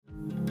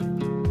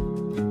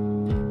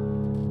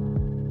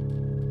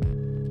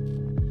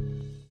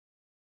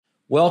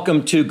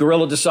Welcome to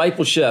Guerrilla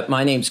Discipleship.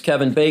 My name's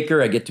Kevin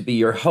Baker. I get to be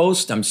your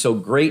host. I'm so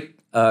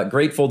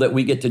grateful that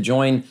we get to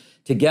join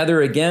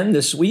together again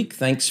this week.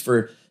 Thanks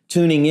for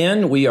tuning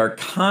in. We are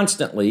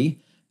constantly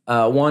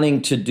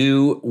wanting to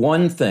do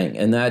one thing,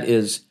 and that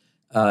is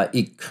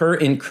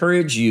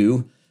encourage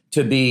you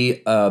to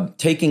be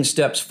taking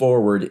steps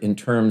forward in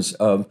terms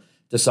of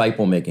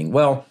disciple making.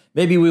 Well,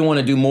 maybe we want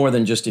to do more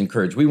than just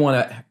encourage. We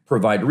want to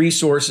provide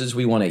resources.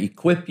 We want to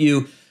equip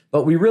you.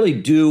 But we really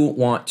do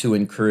want to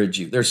encourage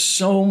you. There's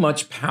so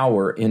much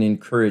power in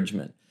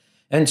encouragement.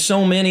 And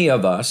so many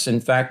of us, in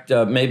fact,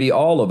 maybe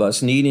all of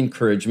us, need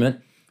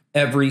encouragement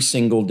every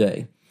single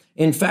day.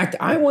 In fact,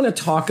 I want to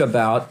talk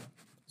about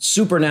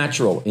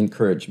supernatural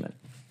encouragement.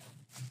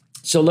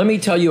 So let me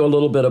tell you a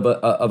little bit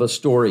of a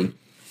story.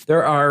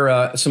 There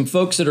are some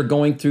folks that are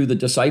going through the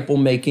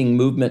disciple-making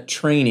movement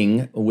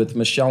training with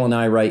Michelle and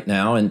I right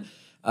now, and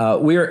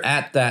we're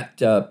at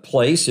that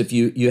place. If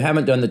you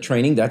haven't done the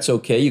training, that's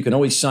okay. You can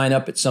always sign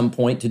up at some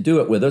point to do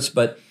it with us.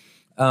 But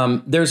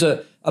there's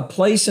a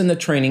place in the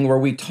training where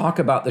we talk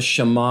about the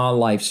Shema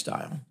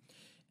lifestyle.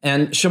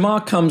 And Shema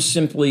comes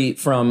simply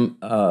from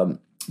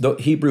the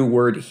Hebrew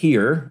word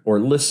hear or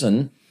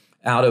listen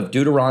out of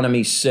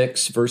Deuteronomy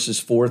 6, verses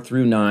 4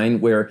 through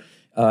 9, where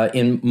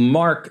in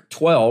Mark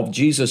 12,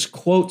 Jesus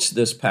quotes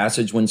this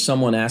passage when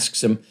someone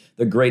asks him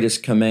the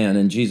greatest command.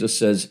 And Jesus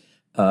says,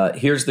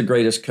 here's the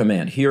greatest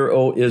command. Hear,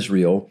 O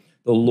Israel,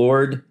 the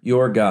Lord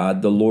your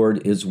God, the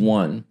Lord is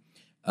one.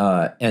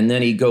 And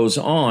then he goes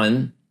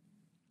on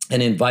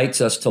and invites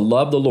us to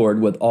love the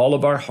Lord with all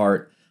of our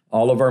heart,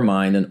 all of our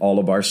mind, and all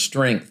of our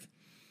strength.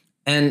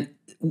 And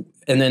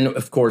then,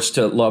 of course,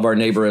 to love our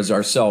neighbor as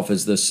ourselves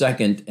is the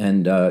second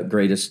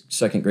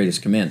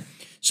greatest command.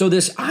 So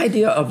this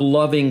idea of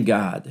loving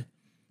God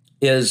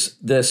is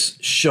this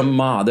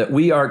Shema, that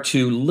we are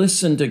to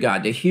listen to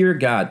God, to hear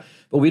God.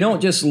 But we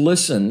don't just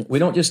listen, we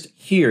don't just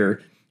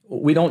hear,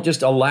 we don't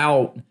just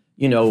allow,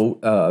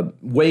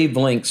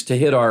 wavelengths to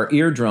hit our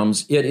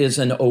eardrums. It is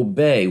an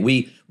obey.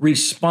 We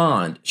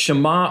respond.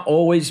 Shema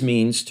always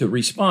means to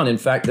respond. In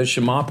fact, the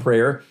Shema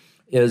prayer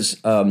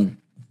is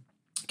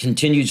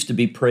continues to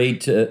be prayed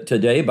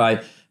today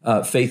by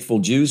faithful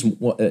Jews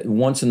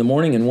once in the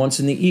morning and once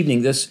in the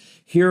evening. This,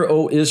 hear,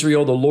 O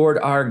Israel, the Lord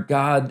our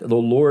God, the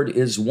Lord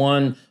is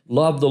one.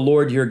 Love the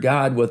Lord your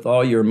God with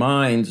all your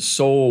mind,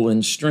 soul,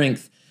 and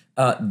strength.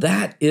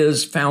 That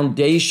is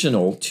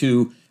foundational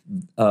to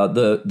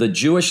the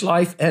Jewish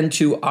life and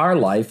to our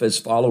life as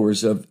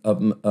followers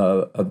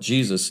of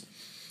Jesus.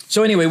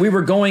 So anyway, we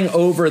were going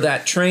over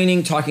that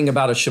training, talking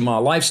about a Shema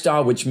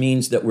lifestyle, which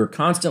means that we're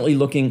constantly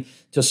looking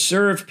to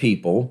serve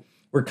people.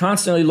 We're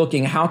constantly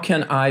looking, how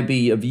can I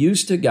be of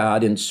use to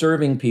God in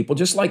serving people?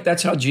 Just like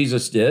that's how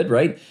Jesus did,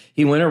 right?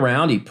 He went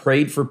around, he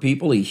prayed for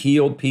people, he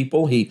healed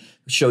people, he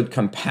showed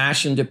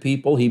compassion to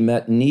people, he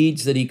met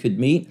needs that he could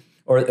meet,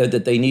 or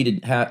that they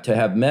needed to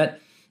have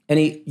met. And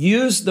he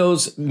used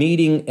those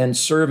meeting and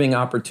serving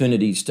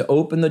opportunities to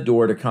open the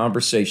door to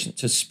conversation,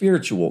 to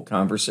spiritual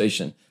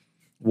conversation.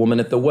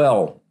 Woman at the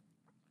well,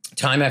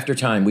 time after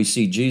time, we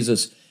see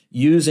Jesus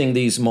using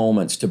these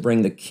moments to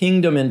bring the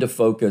kingdom into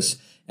focus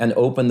and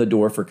open the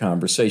door for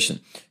conversation.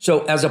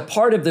 So as a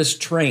part of this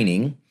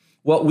training,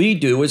 what we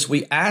do is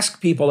we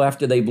ask people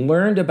after they've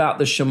learned about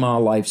the Shema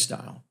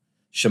lifestyle,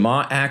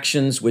 Shema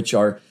actions, which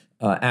are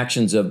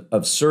actions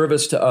of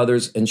service to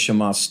others, and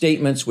Shema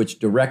statements, which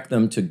direct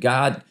them to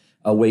God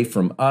away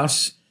from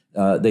us.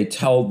 They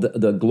tell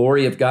the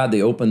glory of God.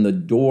 They open the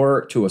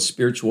door to a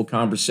spiritual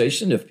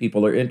conversation if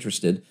people are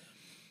interested.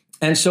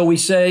 And so we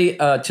say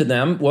to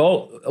them,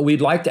 well,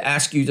 we'd like to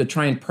ask you to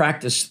try and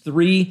practice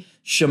 3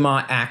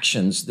 Shema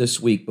actions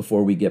this week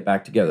before we get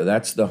back together.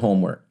 That's the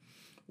homework.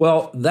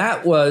 Well,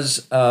 that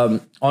was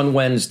on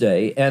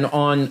Wednesday. And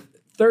on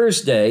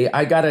Thursday,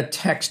 I got a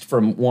text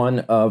from one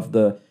of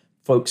the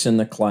folks in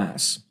the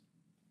class.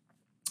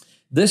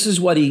 This is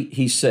what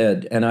he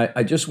said, and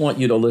I just want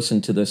you to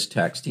listen to this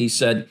text. He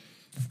said,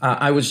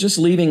 I was just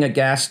leaving a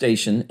gas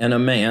station, and a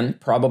man,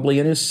 probably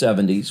in his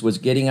 70s, was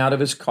getting out of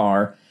his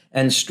car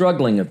and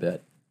struggling a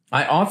bit.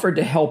 I offered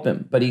to help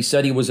him, but he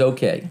said he was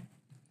okay.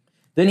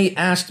 Then he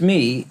asked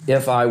me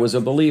if I was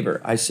a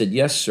believer. I said,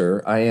 yes,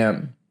 sir, I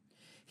am.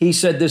 He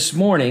said, this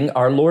morning,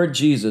 our Lord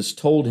Jesus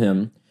told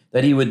him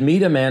that he would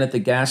meet a man at the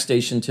gas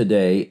station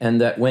today,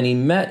 and that when he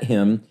met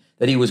him,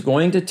 that he was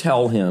going to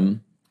tell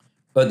him,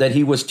 that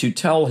he was to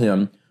tell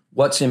him,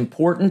 what's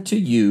important to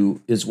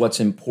you is what's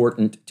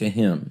important to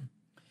him.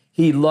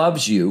 He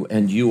loves you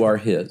and you are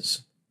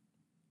his.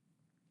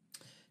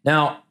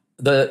 Now,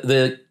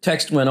 the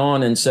text went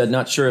on and said,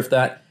 not sure if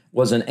that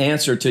was an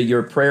answer to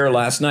your prayer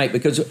last night,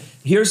 because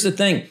here's the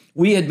thing.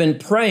 We had been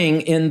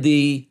praying in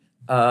the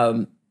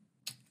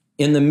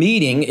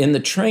meeting, in the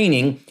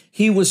training.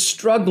 He was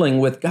struggling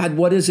with, God,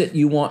 what is it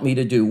you want me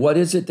to do? What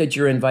is it that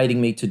you're inviting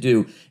me to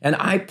do? And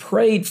I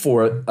prayed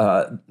for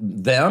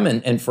them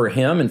and for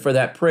him and for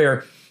that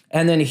prayer.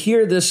 And then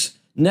here this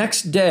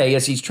next day,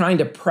 as he's trying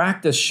to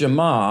practice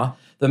Shema,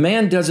 the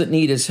man doesn't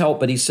need his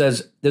help, but he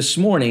says, this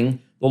morning,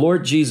 the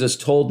Lord Jesus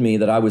told me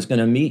that I was going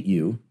to meet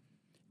you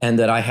and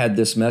that I had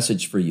this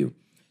message for you.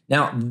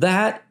 Now,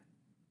 that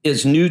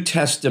is New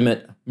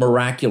Testament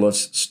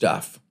miraculous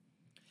stuff.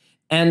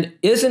 And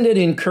isn't it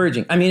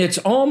encouraging? I mean, it's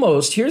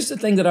almost, here's the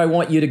thing that I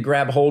want you to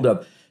grab hold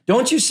of.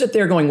 Don't you sit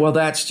there going, well,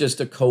 that's just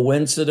a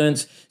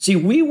coincidence. See,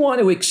 we want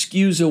to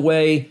excuse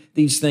away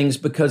these things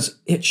because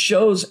it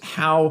shows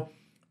how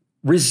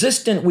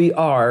resistant we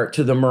are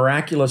to the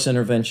miraculous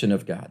intervention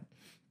of God.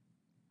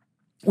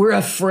 We're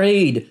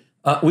afraid.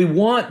 We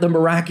want the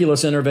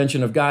miraculous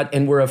intervention of God,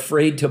 and we're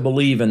afraid to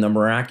believe in the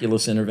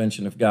miraculous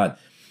intervention of God.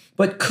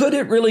 But could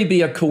it really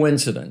be a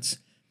coincidence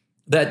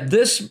that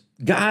this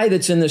guy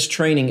that's in this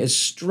training is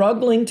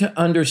struggling to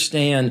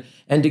understand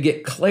and to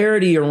get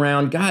clarity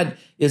around, God,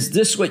 is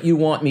this what you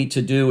want me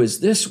to do?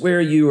 Is this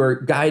where you are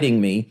guiding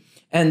me?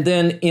 And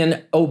then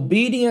in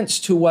obedience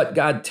to what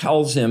God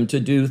tells him to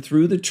do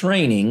through the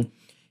training,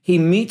 he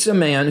meets a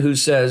man who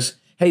says,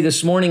 hey,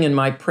 this morning in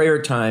my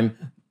prayer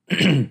time,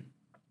 the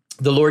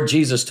Lord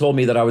Jesus told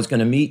me that I was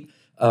going to meet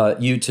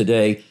you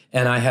today,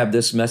 and I have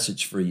this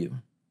message for you.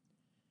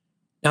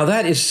 Now,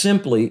 that is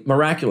simply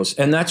miraculous.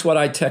 And that's what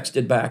I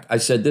texted back. I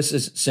said, this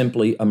is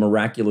simply a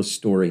miraculous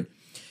story.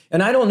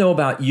 And I don't know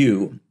about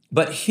you,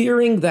 but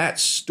hearing that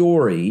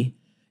story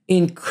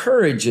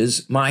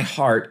encourages my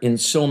heart in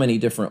so many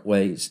different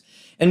ways.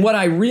 And what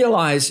I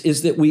realize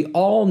is that we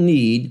all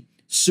need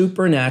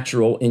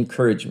supernatural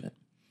encouragement.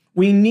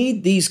 We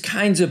need these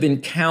kinds of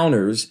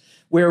encounters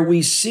where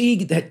we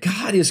see that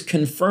God is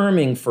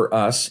confirming for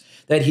us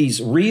that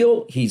he's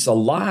real, he's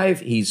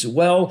alive, he's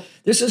well.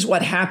 This is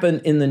what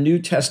happened in the New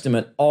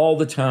Testament all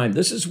the time.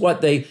 This is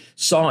what they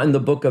saw in the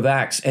book of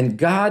Acts. And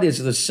God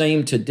is the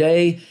same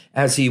today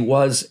as he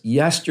was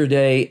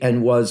yesterday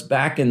and was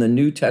back in the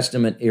New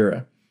Testament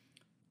era.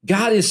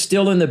 God is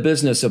still in the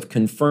business of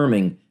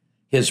confirming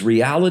his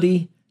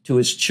reality to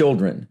his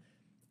children.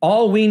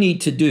 All we need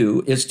to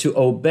do is to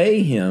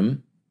obey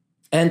him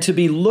and to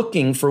be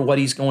looking for what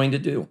he's going to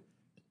do,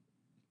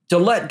 to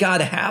let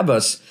God have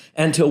us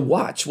and to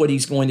watch what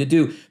he's going to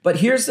do. But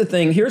here's the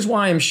thing. Here's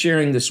why I'm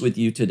sharing this with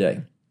you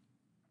today.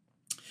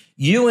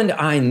 You and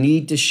I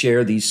need to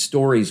share these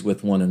stories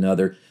with one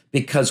another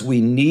because we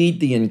need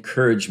the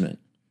encouragement.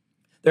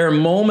 There are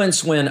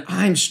moments when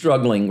I'm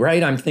struggling,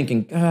 right? I'm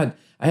thinking, God,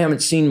 I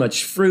haven't seen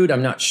much fruit.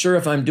 I'm not sure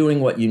if I'm doing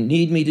what you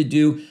need me to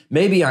do.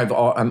 Maybe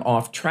I'm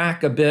off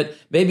track a bit.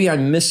 Maybe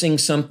I'm missing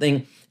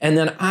something. And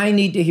then I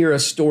need to hear a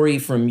story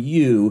from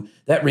you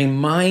that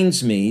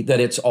reminds me that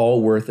it's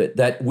all worth it,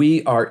 that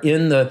we are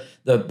in the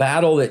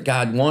battle that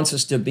God wants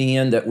us to be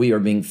in, that we are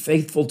being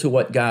faithful to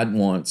what God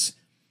wants.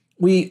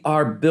 We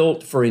are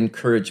built for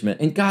encouragement,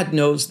 and God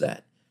knows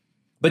that.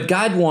 But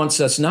God wants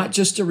us not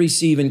just to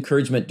receive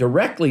encouragement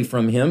directly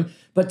from him,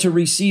 but to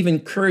receive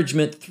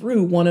encouragement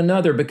through one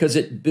another because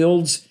it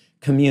builds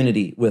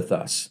community with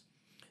us.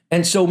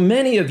 And so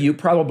many of you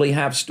probably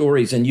have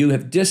stories and you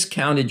have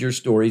discounted your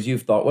stories.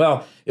 You've thought,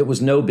 well, it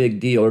was no big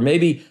deal. Or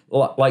maybe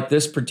like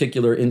this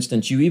particular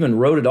instance, you even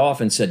wrote it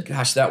off and said,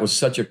 gosh, that was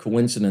such a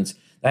coincidence.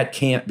 That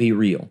can't be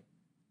real.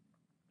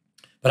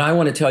 But I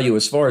want to tell you,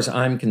 as far as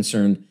I'm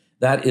concerned,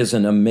 that is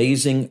an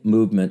amazing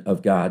movement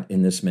of God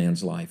in this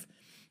man's life.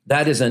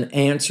 That is an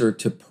answer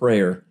to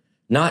prayer,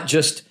 not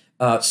just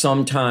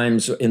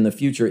sometimes in the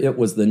future. It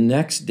was the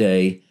next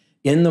day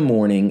in the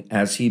morning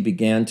as he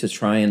began to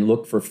try and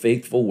look for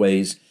faithful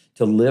ways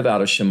to live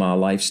out a Shema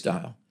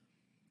lifestyle.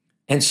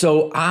 And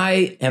so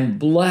I am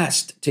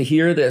blessed to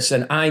hear this,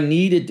 and I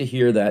needed to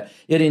hear that.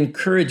 It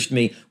encouraged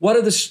me. What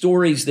are the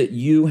stories that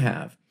you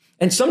have?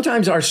 And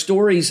sometimes our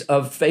stories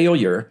of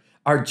failure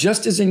are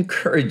just as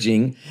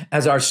encouraging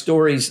as our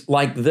stories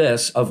like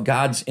this of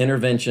God's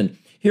intervention.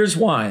 Here's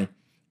why.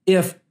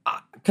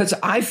 Because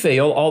I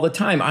fail all the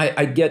time.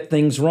 I get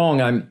things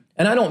wrong.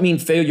 And I don't mean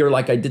failure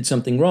like I did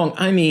something wrong.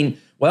 I mean,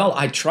 well,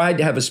 I tried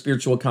to have a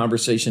spiritual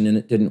conversation and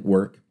it didn't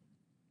work.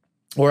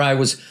 Or I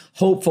was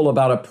hopeful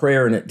about a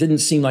prayer and it didn't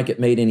seem like it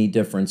made any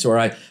difference. Or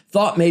I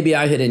thought maybe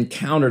I had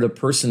encountered a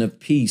person of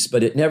peace,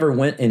 but it never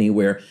went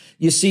anywhere.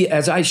 You see,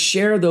 as I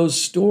share those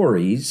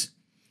stories,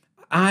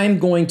 I'm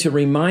going to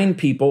remind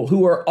people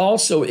who are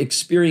also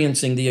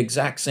experiencing the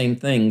exact same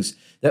things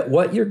that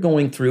what you're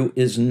going through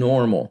is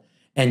normal.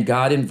 And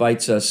God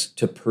invites us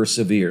to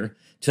persevere,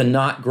 to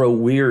not grow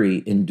weary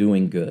in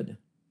doing good.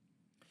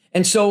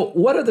 And so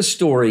what are the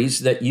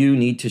stories that you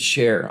need to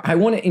share? I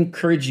want to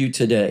encourage you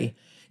today.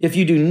 If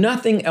you do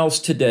nothing else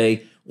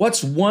today,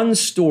 what's one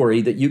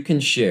story that you can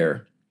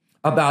share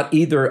about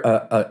either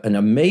an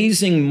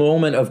amazing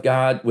moment of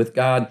God with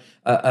God,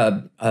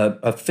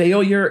 a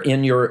failure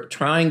in your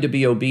trying to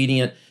be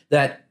obedient,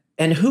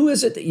 and who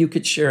is it that you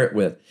could share it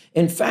with?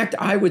 In fact,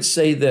 I would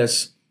say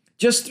this,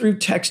 just through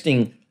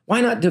texting,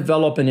 why not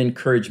develop an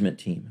encouragement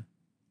team?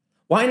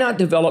 Why not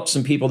develop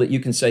some people that you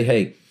can say,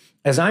 hey,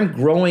 as I'm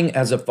growing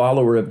as a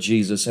follower of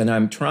Jesus and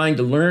I'm trying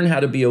to learn how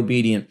to be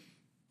obedient,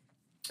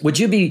 would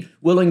you be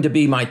willing to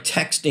be my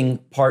texting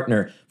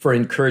partner for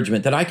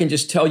encouragement, that I can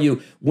just tell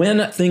you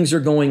when things are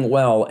going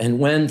well and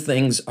when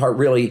things are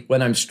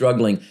when I'm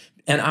struggling?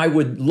 And I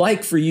would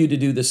like for you to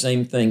do the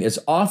same thing as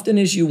often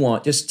as you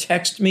want. Just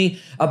text me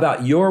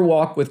about your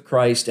walk with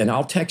Christ, and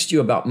I'll text you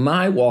about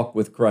my walk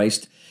with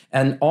Christ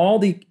and all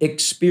the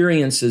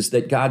experiences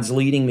that God's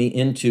leading me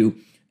into.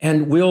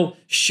 And we'll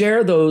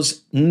share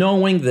those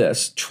knowing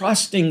this,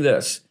 trusting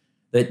this,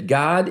 that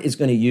God is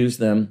going to use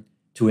them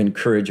to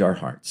encourage our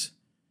hearts.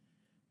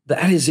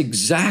 That is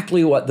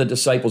exactly what the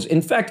disciples,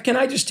 in fact, can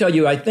I just tell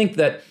you, I think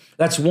that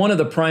that's one of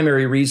the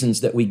primary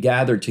reasons that we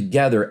gather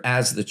together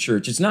as the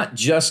church. It's not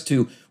just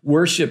to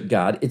worship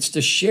God, it's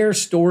to share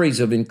stories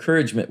of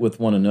encouragement with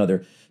one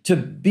another, to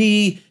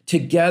be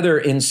together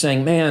in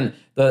saying, man,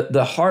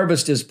 the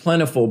harvest is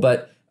plentiful,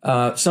 but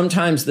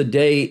sometimes the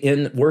day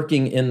in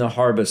working in the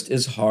harvest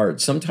is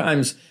hard.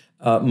 Sometimes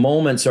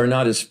moments are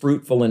not as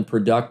fruitful and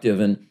productive.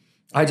 And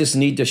I just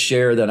need to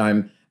share that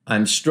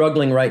I'm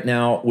struggling right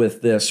now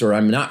with this, or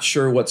I'm not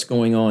sure what's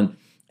going on.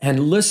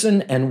 And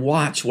listen and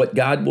watch what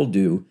God will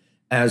do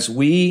as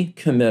we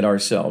commit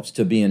ourselves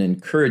to be an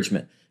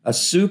encouragement, a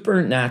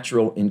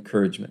supernatural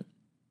encouragement.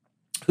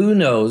 Who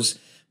knows,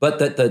 but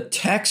that the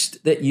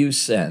text that you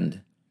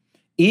send,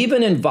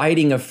 even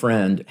inviting a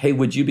friend, hey,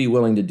 would you be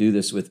willing to do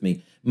this with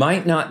me,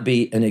 might not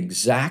be an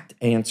exact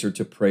answer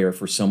to prayer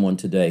for someone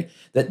today,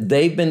 that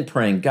they've been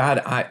praying,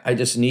 God, I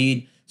just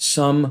need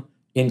some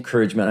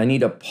encouragement. I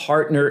need a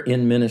partner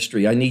in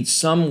ministry. I need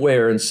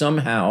somewhere and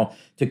somehow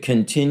to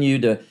continue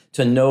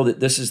to know that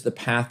this is the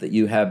path that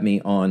you have me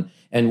on.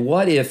 And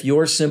what if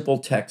your simple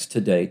text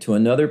today to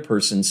another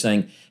person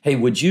saying, hey,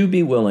 would you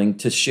be willing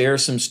to share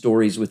some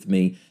stories with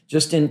me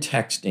just in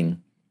texting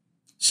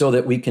so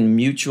that we can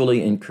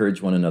mutually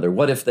encourage one another?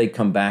 What if they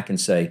come back and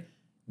say,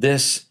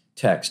 this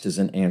text is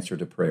an answer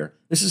to prayer?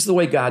 This is the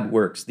way God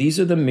works. These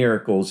are the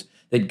miracles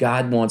that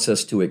God wants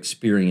us to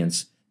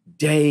experience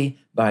day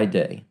by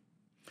day.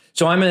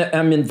 So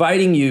I'm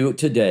inviting you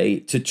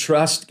today to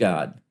trust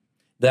God,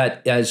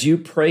 that as you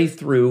pray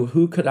through,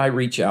 who could I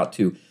reach out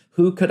to?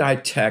 Who could I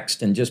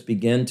text and just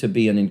begin to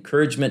be an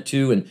encouragement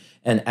to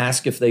and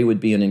ask if they would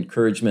be an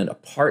encouragement, a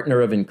partner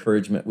of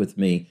encouragement with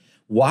me?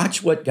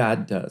 Watch what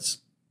God does.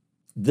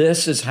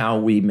 This is how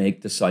we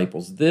make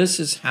disciples. This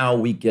is how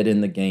we get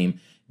in the game.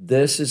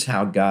 This is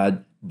how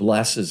God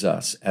blesses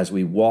us as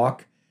we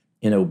walk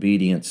in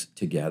obedience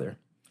together.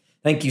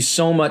 Thank you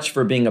so much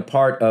for being a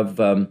part of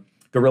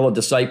Guerrilla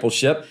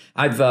Discipleship.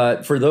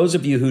 For those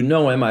of you who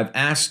know him, I've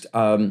asked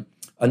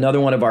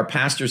another one of our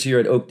pastors here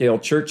at Oakdale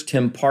Church,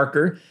 Tim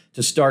Parker,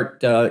 to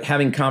start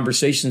having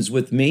conversations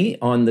with me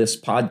on this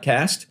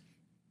podcast.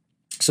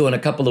 So in a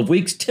couple of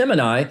weeks, Tim and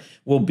I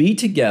will be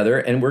together,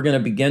 and we're going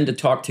to begin to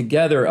talk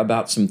together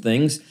about some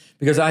things,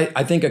 because I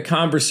think a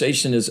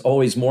conversation is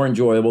always more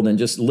enjoyable than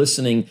just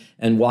listening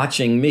and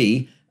watching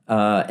me.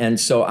 And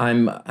so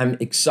I'm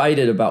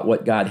excited about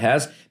what God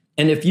has.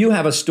 And if you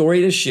have a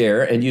story to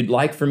share and you'd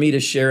like for me to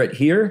share it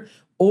here,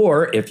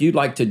 or if you'd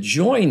like to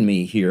join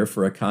me here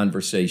for a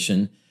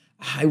conversation,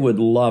 I would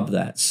love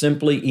that.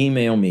 Simply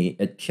email me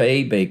at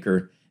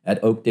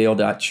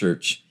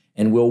kbaker@oakdale.church,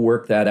 and we'll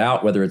work that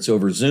out, whether it's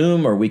over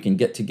Zoom or we can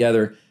get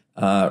together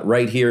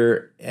right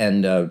here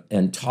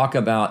and talk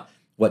about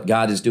what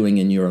God is doing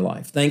in your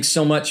life. Thanks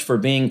so much for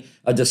being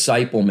a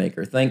disciple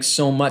maker. Thanks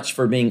so much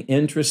for being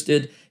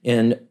interested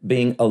in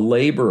being a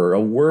laborer, a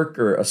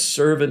worker, a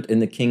servant in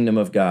the kingdom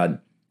of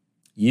God.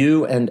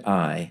 You and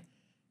I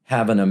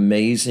have an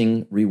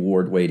amazing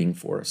reward waiting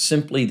for us.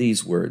 Simply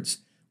these words,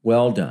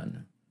 well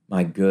done,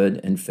 my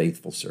good and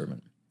faithful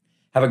servant.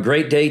 Have a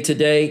great day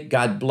today.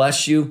 God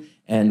bless you,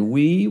 and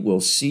we will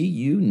see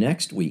you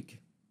next week.